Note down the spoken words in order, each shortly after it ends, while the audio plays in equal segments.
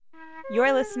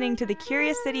You're listening to the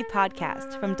Curious City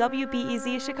podcast from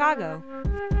WBEZ Chicago.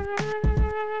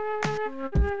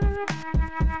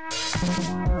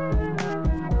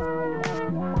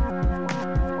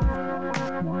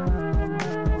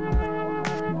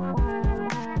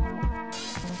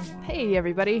 Hey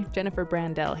everybody, Jennifer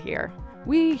Brandel here.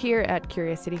 We here at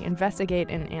Curious City investigate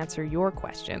and answer your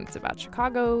questions about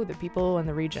Chicago, the people, and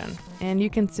the region. And you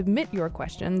can submit your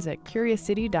questions at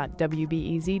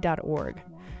curiouscity.wbez.org.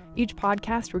 Each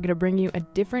podcast, we're going to bring you a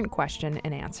different question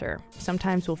and answer.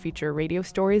 Sometimes we'll feature radio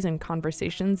stories and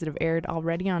conversations that have aired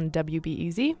already on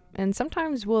WBEZ, and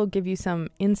sometimes we'll give you some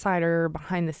insider,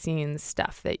 behind-the-scenes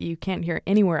stuff that you can't hear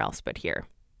anywhere else but here.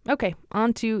 Okay,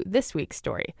 on to this week's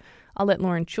story. I'll let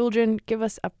Lauren Chulgin give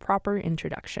us a proper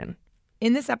introduction.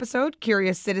 In this episode,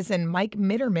 curious citizen Mike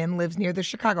Mitterman lives near the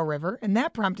Chicago River, and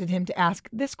that prompted him to ask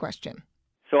this question.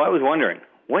 So I was wondering,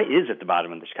 what is at the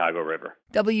bottom of the Chicago River?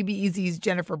 WBEZ's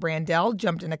Jennifer Brandel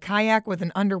jumped in a kayak with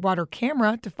an underwater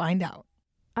camera to find out.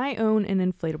 I own an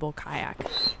inflatable kayak,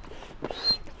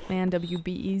 and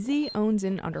WBEZ owns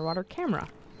an underwater camera.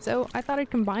 So I thought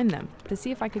I'd combine them to see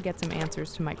if I could get some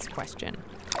answers to Mike's question.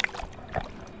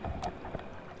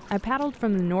 I paddled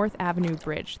from the North Avenue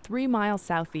Bridge 3 miles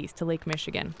southeast to Lake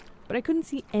Michigan, but I couldn't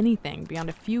see anything beyond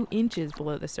a few inches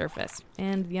below the surface,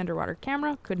 and the underwater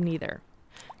camera couldn't either.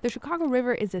 The Chicago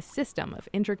River is a system of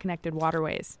interconnected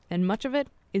waterways, and much of it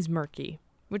is murky,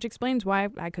 which explains why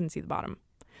I couldn't see the bottom.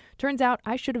 Turns out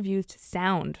I should have used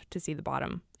sound to see the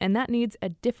bottom, and that needs a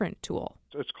different tool.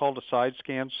 It's called a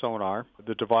side-scan sonar.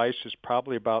 The device is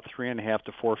probably about 3.5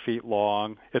 to 4 feet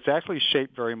long. It's actually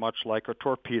shaped very much like a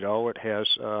torpedo. It has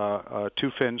 2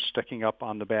 fins sticking up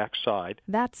on the back side.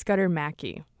 That's Scudder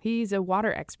Mackey. He's a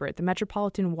water expert the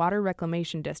Metropolitan Water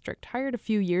Reclamation District hired a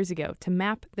few years ago to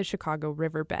map the Chicago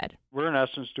riverbed. We're in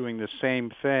essence doing the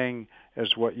same thing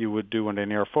as what you would do in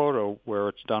an air photo, where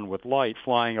it's done with light,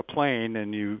 flying a plane,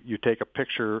 and you take a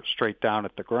picture straight down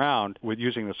at the ground. With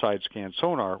using the side-scan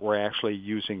sonar, we're actually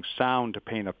using sound to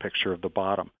paint a picture of the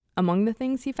bottom. Among the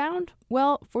things he found?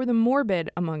 Well, for the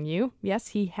morbid among you, yes,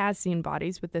 he has seen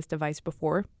bodies with this device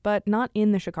before, but not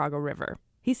in the Chicago River.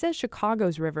 He says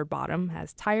Chicago's river bottom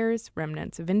has tires,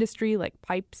 remnants of industry like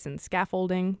pipes and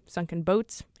scaffolding, sunken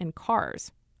boats, and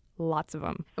cars. Lots of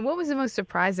them. What was the most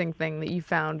surprising thing that you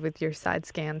found with your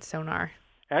side-scan sonar?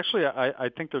 Actually, I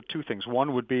think there are 2 things.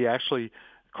 One would be actually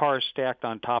cars stacked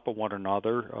on top of one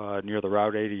another near the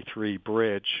Route 83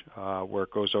 bridge where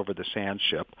it goes over the sand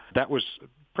ship. That was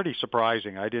pretty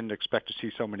surprising. I didn't expect to see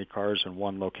so many cars in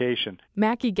one location.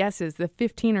 Mackey guesses the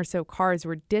 15 or so cars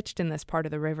were ditched in this part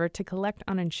of the river to collect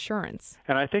on insurance.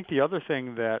 And I think the other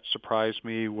thing that surprised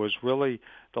me was really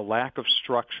the lack of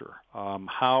structure,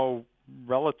 how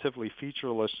relatively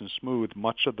featureless and smooth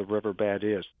much of the riverbed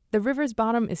is. The river's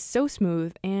bottom is so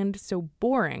smooth and so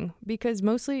boring because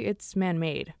mostly it's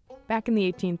man-made. Back in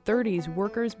the 1830s,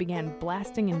 workers began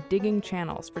blasting and digging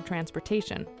channels for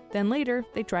transportation. Then later,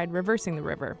 they tried reversing the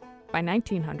river. By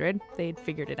 1900, they'd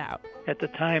figured it out. At the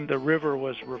time the river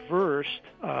was reversed,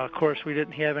 of course, we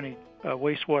didn't have any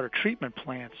wastewater treatment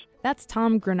plants. That's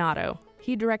Tom Granato.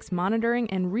 He directs monitoring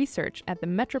and research at the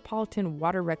Metropolitan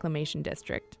Water Reclamation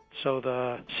District. So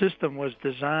the system was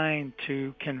designed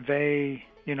to convey,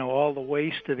 all the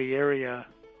waste of the area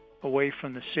away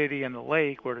from the city and the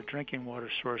lake where the drinking water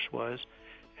source was,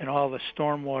 and all the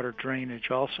stormwater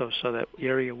drainage also, so that the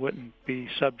area wouldn't be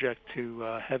subject to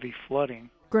heavy flooding.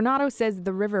 Granato says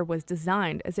the river was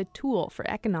designed as a tool for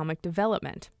economic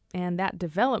development, and that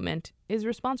development is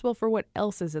responsible for what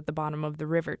else is at the bottom of the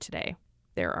river today.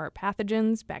 There are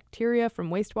pathogens, bacteria from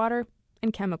wastewater,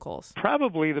 and chemicals.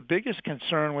 Probably the biggest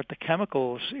concern with the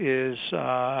chemicals is,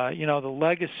 the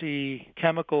legacy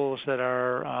chemicals that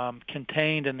are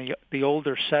contained in the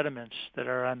older sediments that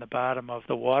are on the bottom of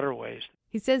the waterways.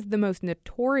 He says the most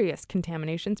notorious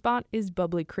contamination spot is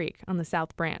Bubbly Creek on the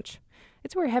South Branch.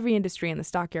 It's where heavy industry and the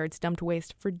stockyards dumped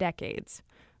waste for decades.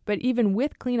 But even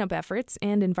with cleanup efforts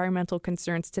and environmental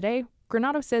concerns today,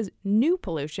 Granato says new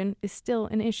pollution is still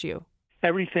an issue.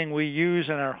 Everything we use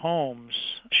in our homes,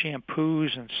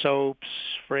 shampoos and soaps,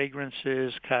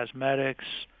 fragrances, cosmetics,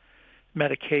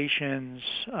 medications,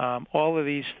 all of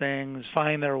these things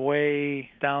find their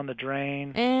way down the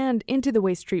drain. And into the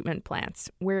waste treatment plants,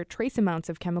 where trace amounts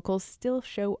of chemicals still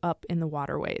show up in the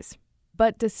waterways.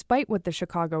 But despite what the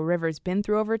Chicago River's been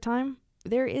through over time,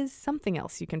 there is something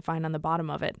else you can find on the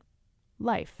bottom of it.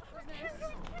 Life.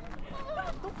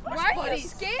 Why are you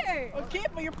scared? Okay,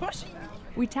 but you're pushing.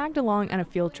 We tagged along on a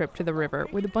field trip to the river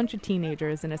with a bunch of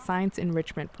teenagers in a science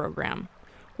enrichment program.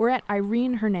 We're at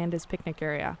Irene Hernandez Picnic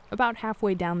Area, about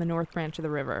halfway down the north branch of the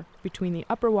river, between the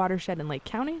upper watershed in Lake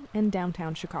County and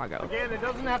downtown Chicago. Again, it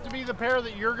doesn't have to be the pair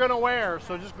that you're going to wear,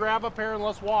 so just grab a pair and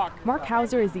let's walk. Mark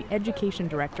Hauser is the education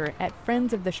director at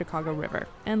Friends of the Chicago River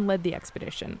and led the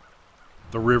expedition.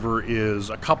 The river is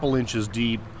a couple inches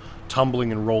deep,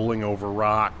 tumbling and rolling over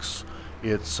rocks.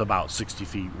 It's about 60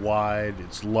 feet wide.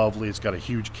 It's lovely. It's got a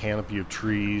huge canopy of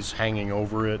trees hanging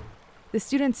over it. The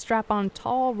students strap on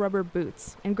tall rubber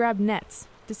boots and grab nets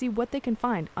to see what they can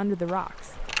find under the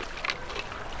rocks.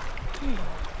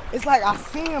 It's like I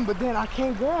see them, but then I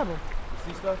can't grab them.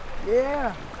 See stuff?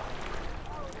 Yeah.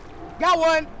 Got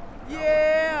one.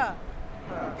 Yeah.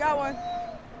 Got one.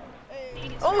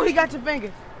 Oh, he got your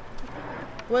finger.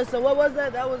 So what was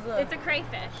that? That was It's a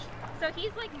crayfish. So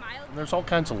he's like mild. There's all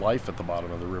kinds of life at the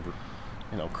bottom of the river.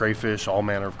 You know, crayfish, all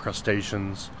manner of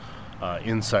crustaceans,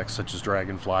 insects such as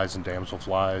dragonflies and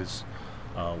damselflies,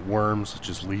 worms such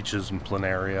as leeches and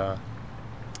planaria,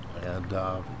 and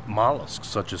mollusks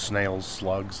such as snails,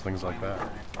 slugs, things like that.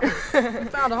 We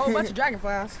found a whole bunch of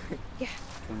dragonflies. Yeah.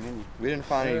 We didn't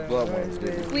find any blood ones,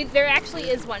 did we? There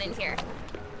actually is one in here.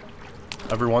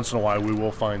 Every once in a while we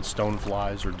will find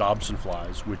stoneflies or Dobson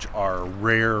flies, which are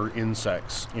rare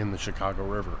insects in the Chicago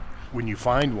River. When you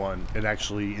find one, it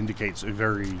actually indicates a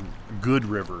very good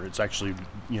river. It's actually,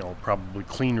 probably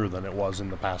cleaner than it was in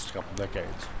the past couple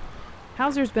decades.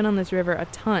 Hauser's been on this river a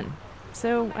ton,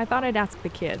 so I thought I'd ask the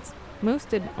kids.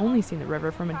 Most had only seen the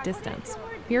river from a distance.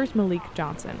 Here's Malik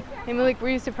Johnson. Hey Malik, were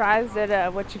you surprised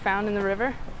at what you found in the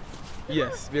river?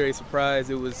 Yes, very surprised.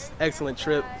 It was an excellent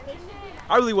trip.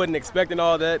 I really wasn't expecting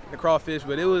all that, the crawfish,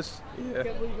 but it was, yeah.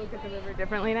 Could we look at the river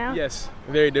differently now? Yes,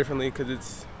 very differently, because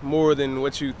it's more than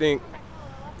what you think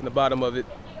in the bottom of it.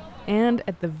 And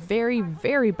at the very,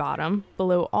 very bottom,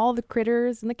 below all the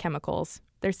critters and the chemicals,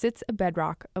 there sits a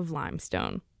bedrock of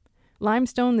limestone.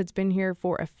 Limestone that's been here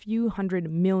for a few 100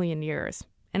 million years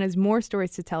and has more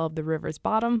stories to tell of the river's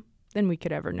bottom than we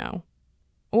could ever know.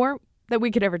 Or that we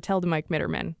could ever tell to Mike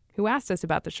Mitterman, who asked us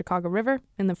about the Chicago River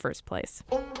in the first place.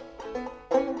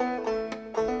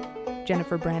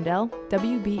 Jennifer Brandel,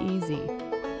 WBEZ.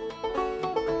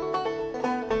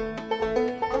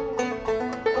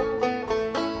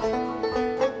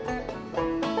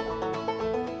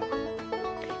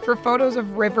 For photos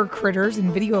of river critters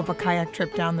and video of a kayak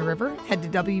trip down the river, head to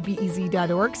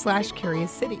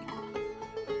wbez.org/CuriousCity.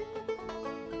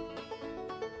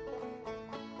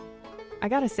 I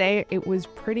gotta say, it was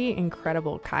pretty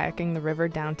incredible kayaking the river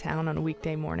downtown on a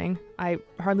weekday morning. I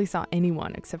hardly saw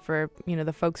anyone except for,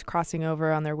 the folks crossing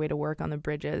over on their way to work on the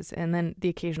bridges, and then the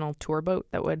occasional tour boat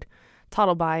that would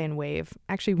toddle by and wave.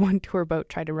 Actually, one tour boat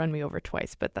tried to run me over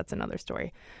twice, but that's another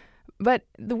story. But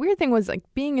the weird thing was,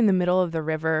 being in the middle of the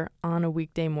river on a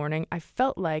weekday morning, I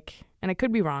felt like, and I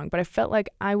could be wrong, but I felt like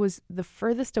I was the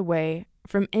furthest away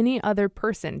from any other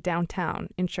person downtown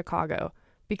in Chicago,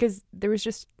 because there was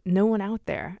just no one out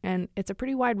there, and it's a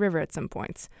pretty wide river at some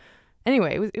points.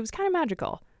 Anyway, it was kind of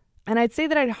magical. And I'd say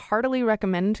that I'd heartily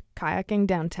recommend kayaking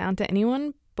downtown to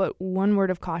anyone, but one word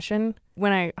of caution.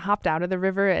 When I hopped out of the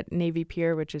river at Navy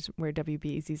Pier, which is where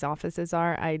WBEZ's offices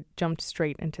are, I jumped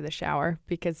straight into the shower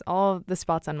because all the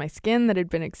spots on my skin that had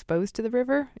been exposed to the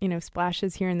river,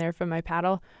 splashes here and there from my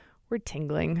paddle, were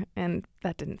tingling, and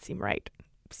that didn't seem right.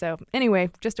 So anyway,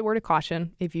 just a word of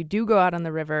caution. If you do go out on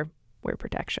the river, wear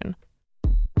protection.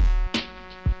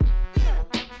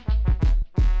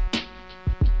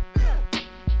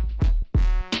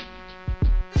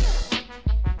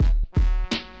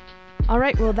 All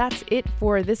right, well, that's it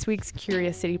for this week's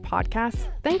Curious City podcast.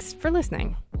 Thanks for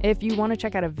listening. If you want to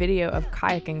check out a video of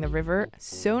kayaking the river,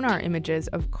 sonar images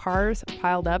of cars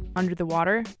piled up under the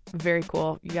water, very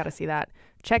cool. You got to see that.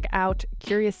 Check out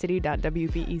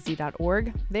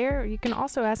curiouscity.wbez.org. There, you can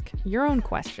also ask your own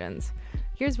questions.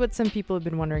 Here's what some people have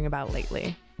been wondering about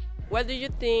lately. What do you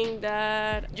think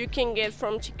that you can get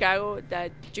from Chicago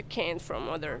that you can't from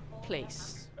other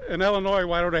places? In Illinois,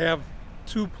 why do they have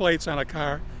 2 plates on a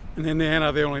car? In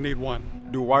Indiana, they only need 1.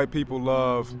 Do white people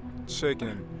love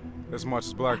chicken as much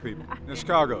as black people? In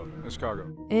Chicago.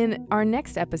 In our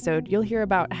next episode, you'll hear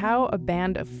about how a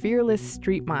band of fearless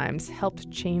street mimes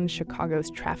helped change Chicago's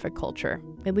traffic culture,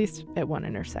 at least at one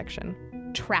intersection.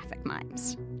 Traffic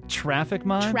mimes. Traffic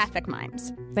mimes? Traffic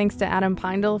mimes. Thanks to Adam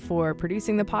Pindle for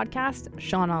producing the podcast,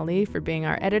 Sean Ali for being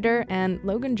our editor, and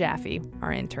Logan Jaffe,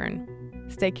 our intern.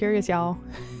 Stay curious, y'all.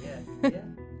 Yeah.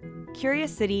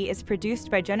 Curious City is produced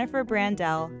by Jennifer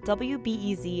Brandel,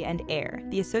 WBEZ, and AIR,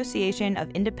 the Association of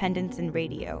Independents in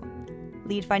Radio.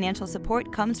 Lead financial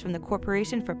support comes from the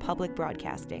Corporation for Public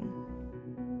Broadcasting.